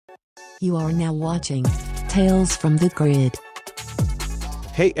You are now watching Tales from the Grid.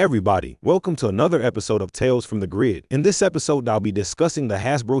 Hey everybody, welcome to another episode of Tales from the Grid. In this episode, I'll be discussing the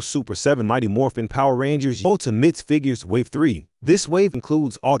Hasbro Super 7 Mighty Morphin Power Rangers Ultimate Figures Wave 3. This wave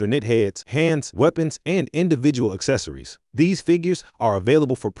includes alternate heads, hands, weapons, and individual accessories. These figures are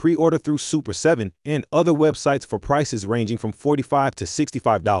available for pre-order through Super 7 and other websites for prices ranging from $45 to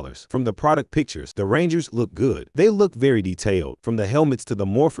 $65. From the product pictures, the Rangers look good. They look very detailed, from the helmets to the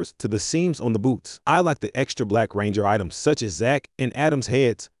morphers to the seams on the boots. I like the extra black Ranger items such as Zack and Adam's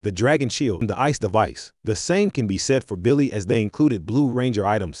heads, the Dragon Shield, and the Ice Device. The same can be said for Billy, as they included Blue Ranger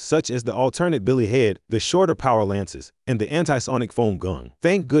items such as the alternate Billy head, the shorter power lances, and the anti-sonic foam gun.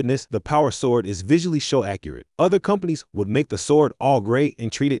 Thank goodness the power sword is visually show accurate. Other companies would make the sword all gray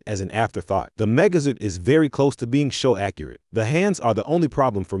and treat it as an afterthought. The Megazord is very close to being show accurate. The hands are the only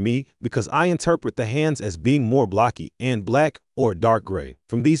problem for me because I interpret the hands as being more blocky and black or dark gray.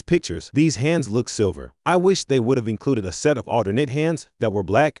 From these pictures, these hands look silver. I wish they would have included a set of alternate hands that were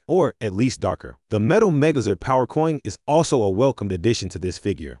black or at least darker. The metal Megazord power coin is also a welcomed addition to this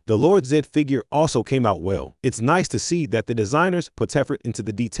figure. The Lord Zed figure also came out well. It's nice to see that the designers put effort into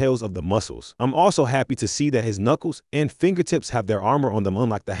the details of the muscles. I'm also happy to see that his knuckles and fingertips have their armor on them,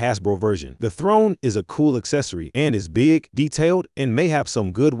 unlike the Hasbro version. The throne is a cool accessory and is big, detailed, and may have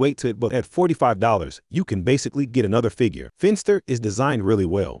some good weight to it, but at $45, you can basically get another figure. Finster is designed really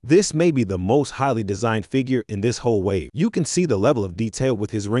well. This may be the most highly designed figure in this whole wave. You can see the level of detail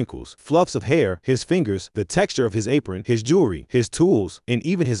with his wrinkles, fluffs of hair, his fingers, the texture of his apron, his jewelry, his tools, and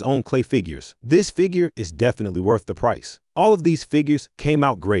even his own clay figures. This figure is definitely worth the price. All of these figures came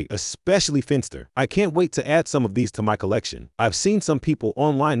out great, especially Finster. I can't wait to add some of these to my collection. I've seen some people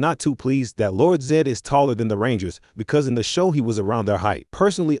online not too pleased that Lord Zed is taller than the Rangers because in the show he was around their height.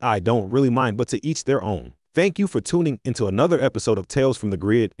 Personally, I don't really mind, but to each their own. Thank you for tuning into another episode of Tales from the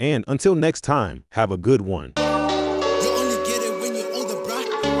Grid, and until next time, have a good one.